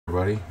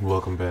Everybody,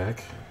 welcome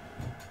back.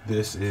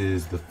 This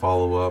is the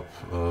follow-up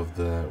of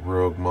the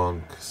Rogue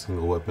Monk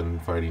single weapon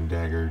fighting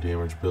dagger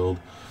damage build.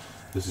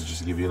 This is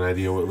just to give you an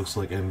idea what it looks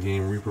like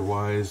endgame Reaper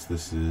wise.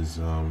 This is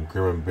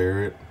Grim and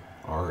Barrett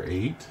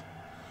R8.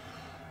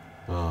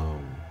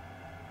 Kind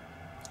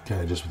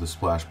of just with a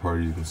splash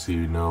party. You can see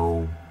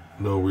no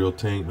real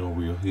tank, no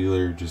real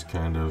healer, just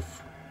kind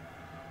of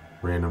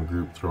random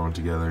group thrown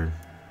together.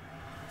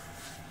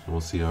 So we'll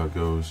see how it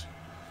goes.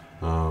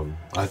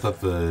 I thought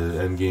the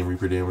endgame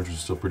Reaper damage was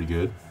still pretty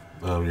good.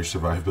 Your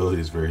survivability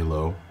is very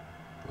low,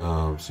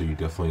 so you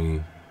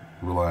definitely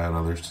rely on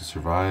others to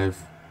survive.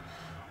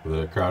 With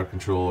a crowd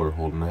control or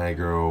holding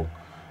aggro,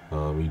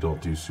 you don't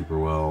do super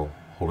well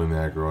holding the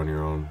aggro on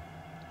your own.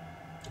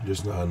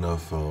 Just not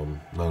enough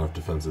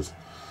defenses.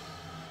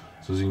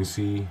 So as you can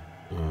see,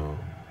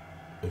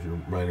 if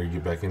you're minor, you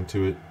get back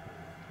into it.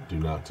 Do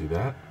not do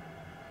that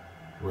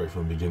right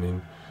from the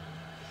beginning.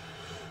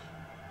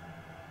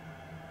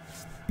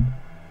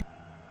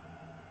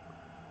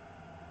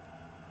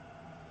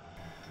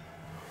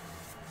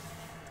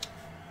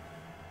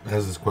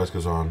 As this quest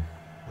goes on,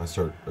 I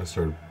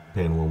started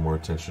paying a little more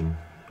attention,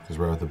 because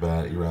right off the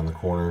bat you're around the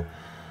corner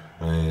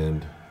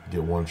and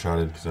get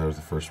one-shotted because I was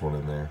the first one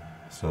in there.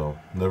 So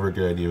never a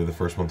good idea with the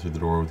first one through the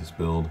door with this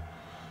build.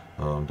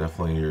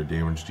 Definitely you're a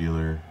damage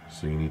dealer,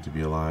 so you need to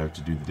be alive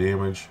to do the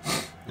damage,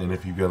 and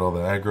if you've got all the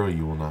aggro,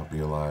 you will not be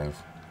alive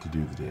to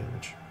do the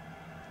damage.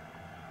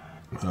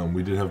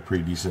 We did have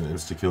pretty decent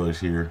insta-killers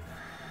here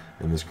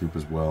in this group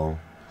as well.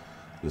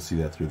 You'll see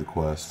that through the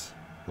quest.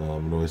 It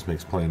always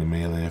makes playing a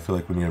melee. I feel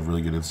like when you have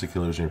really good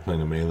insta-killers and you're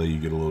playing a melee, you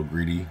get a little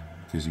greedy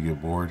because you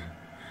get bored,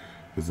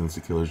 because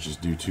insta-killers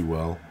just do too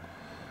well.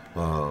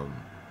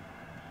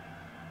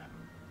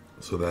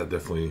 So that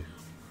definitely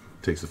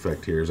takes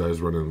effect here. As I was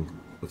running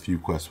a few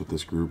quests with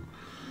this group,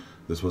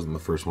 this wasn't the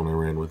first one I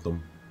ran with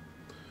them.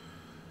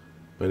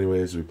 But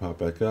anyways, we pop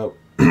back up.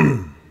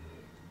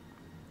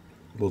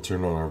 We'll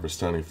turn on our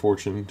Vistani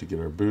Fortune to get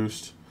our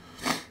boost.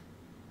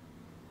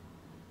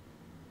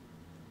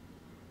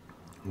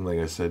 Like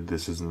I said,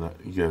 this isn't,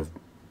 you have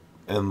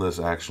endless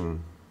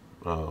action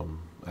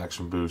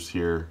boost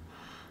here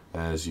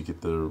as you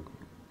get them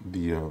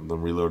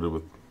reloaded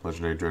with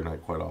Legendary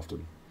Dreadnought quite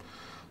often.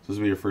 So this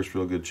will be your first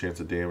real good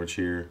chance at damage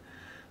here.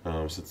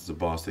 Since it's a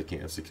boss, they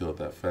can't insta-kill it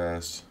that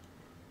fast.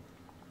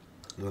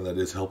 Now that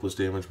is helpless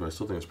damage, but I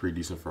still think it's pretty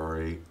decent for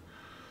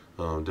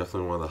R8.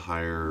 Definitely one of the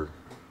higher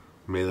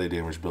melee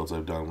damage builds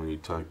I've done when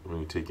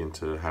you take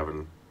into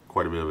having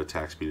quite a bit of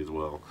attack speed as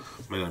well.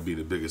 May not be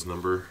the biggest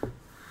number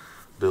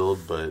build,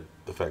 but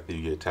the fact that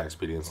you get attack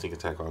speed and sneak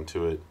attack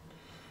onto it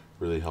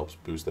really helps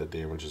boost that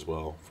damage as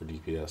well for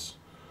DPS.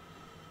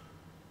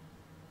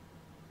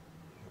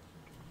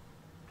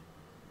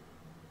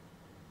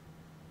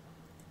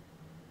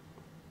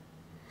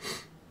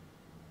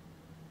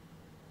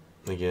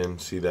 Again,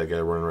 see that guy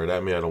running right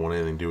at me. I don't want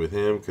anything to do with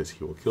him because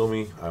he will kill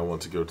me. I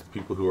want to go to the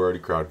people who are already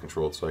crowd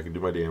controlled so I can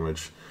do my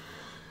damage,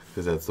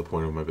 because that's the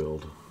point of my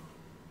build.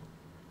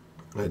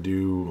 I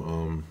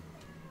do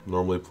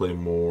normally play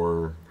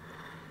more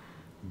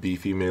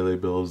beefy melee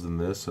builds than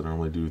this. I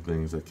normally do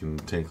things that can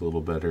tank a little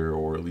better,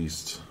 or at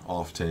least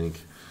off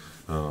tank.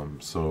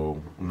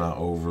 So I'm not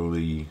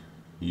overly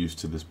used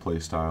to this play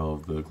style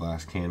of the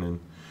glass cannon,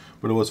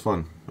 but it was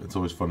fun. It's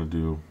always fun to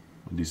do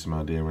a decent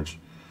amount of damage.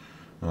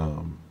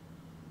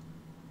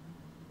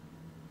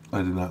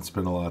 I did not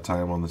spend a lot of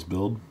time on this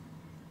build,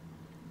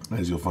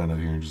 as you'll find out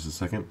here in just a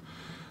second.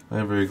 I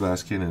am very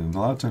glass cannon, and a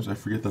lot of times I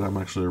forget that I'm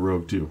actually a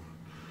rogue too.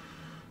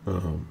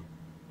 So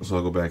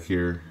I'll go back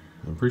here.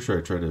 I'm pretty sure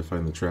I tried to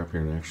find the trap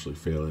here and actually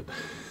fail it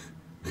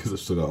because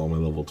I've still got all my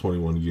level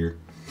 21 gear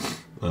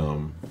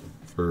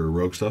for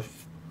rogue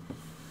stuff.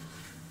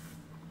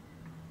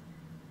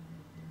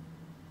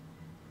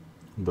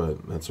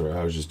 But that's alright.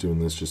 I was just doing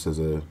this just as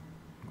a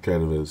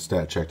kind of a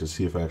stat check to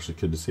see if I actually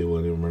could disable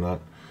any of them or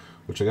not,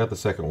 which I got the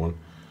second one.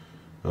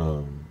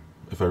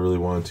 If I really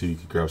wanted to, you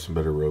could grab some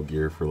better rogue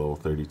gear for level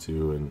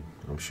 32, and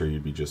I'm sure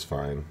you'd be just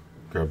fine.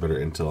 Grab better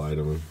intel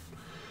item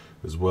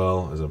as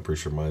well, as I'm pretty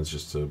sure mine's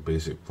just a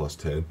basic plus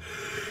 10.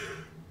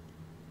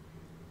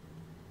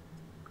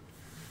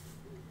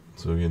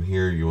 So again,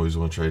 here you always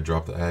want to try to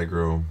drop the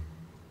aggro,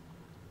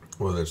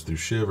 whether that's through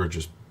shiv or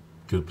just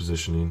good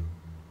positioning.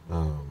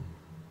 An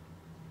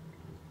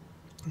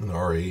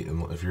R8,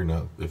 and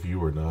if you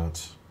were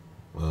not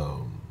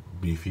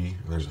beefy,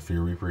 and there's a Fear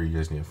Reaper, you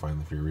guys need to find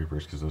the Fear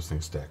Reapers because those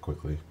things stack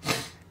quickly.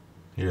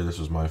 Here, this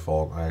was my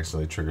fault. I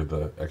accidentally triggered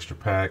the extra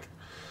pack,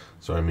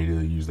 so I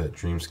immediately used that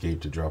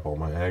Dreamscape to drop all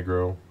my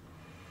aggro.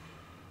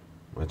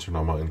 I turned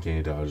on my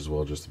uncanny dodge as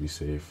well just to be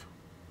safe,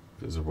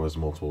 because there was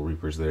multiple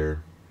Reapers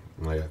there,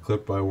 and I got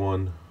clipped by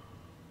one.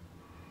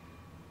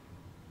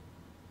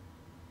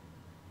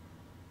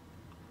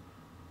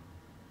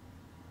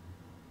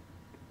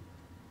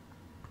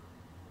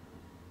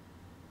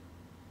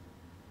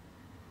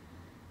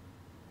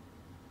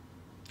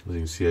 As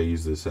you can see, I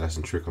used the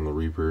assassin trick on the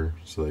Reaper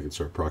so that I could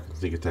start proccing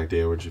sneak attack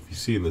damage. If you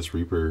see in this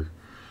Reaper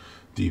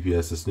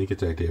DPS, the sneak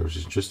attack damage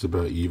is just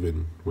about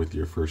even with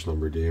your first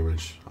number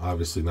damage.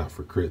 Obviously not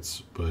for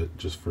crits, but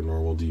just for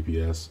normal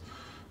DPS.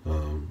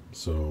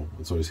 So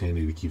it's always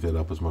handy to keep that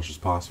up as much as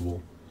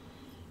possible.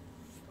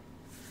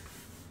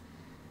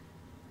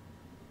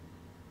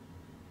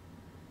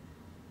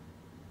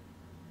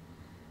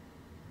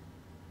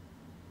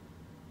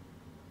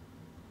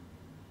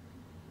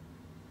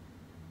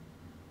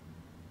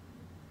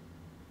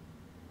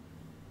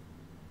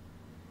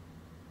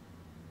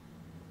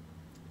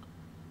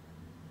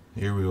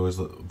 Here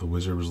the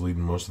wizard was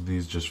leading most of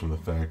these just from the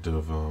fact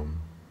of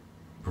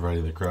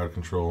providing the crowd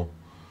control.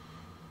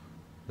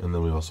 And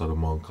then we also had a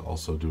monk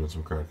also doing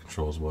some crowd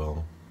control as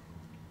well.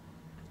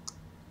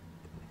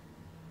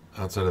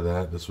 Outside of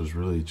that, this was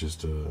really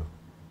just a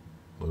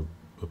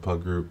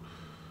pug group.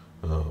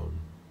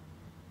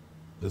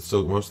 Most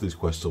of these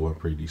quests still went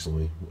pretty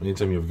decently.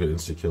 Anytime you have a good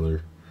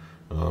insta-killer,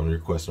 your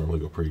quests normally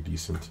go pretty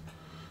decent.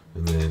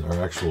 And then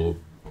our actual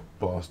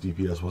boss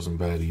DPS wasn't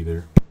bad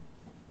either.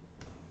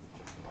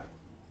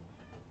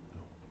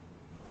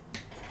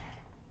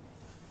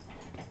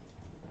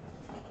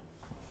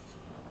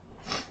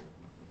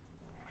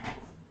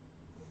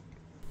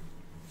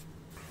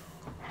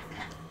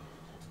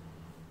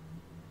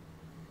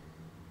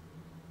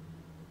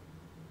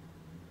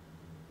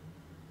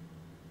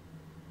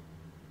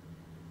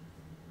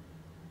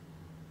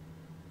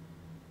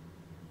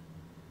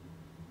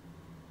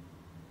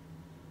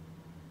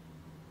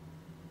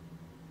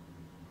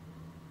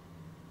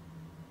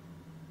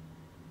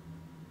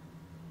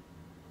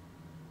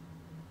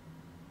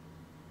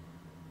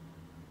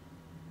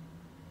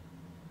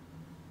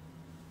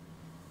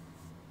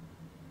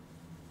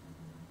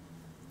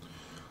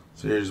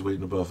 So you're just waiting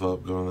to buff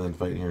up, going on that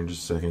fight here in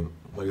just a second.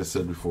 Like I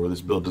said before,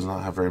 this build does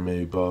not have very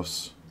many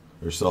buffs,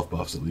 or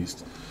self-buffs at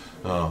least.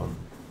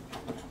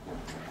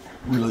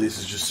 Really, this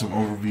is just some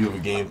overview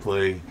of the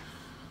gameplay.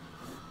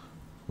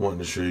 Wanting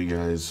to show you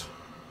guys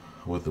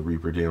what the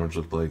Reaper damage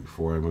looked like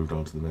before I moved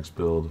on to the next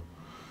build.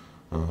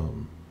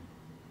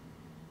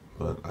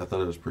 But I thought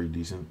it was pretty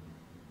decent.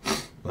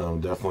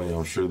 Definitely,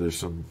 I'm sure there's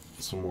some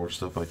more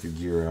stuff I could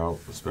gear out,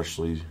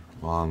 especially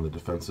on the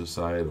defensive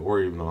side,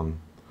 or even on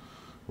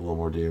a little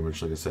more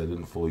damage. Like I said, I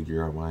didn't fully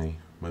gear out my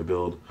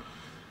build.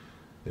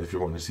 If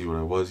you're wanting to see what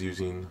I was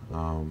using,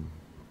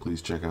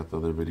 please check out the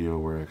other video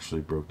where I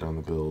actually broke down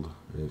the build,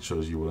 and it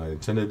shows you what I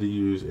intended to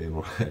use and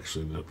what I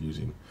actually ended up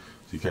using,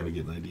 so you kind of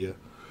get an idea.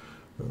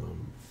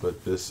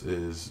 But this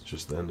is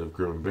just the end of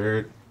Grim and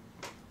Barrett.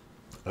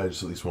 I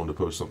just at least wanted to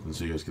post something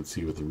so you guys could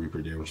see what the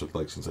Reaper damage looked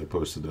like, since I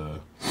posted the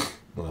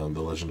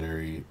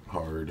legendary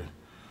hard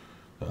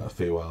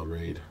Feywild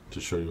raid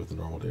to show you what the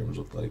normal damage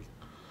looked like.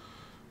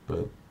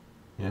 But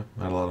yeah,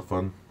 I had a lot of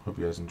fun. Hope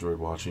you guys enjoyed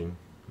watching.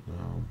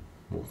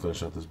 We'll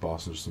finish out this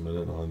boss in just a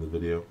minute and I'll end the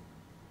video.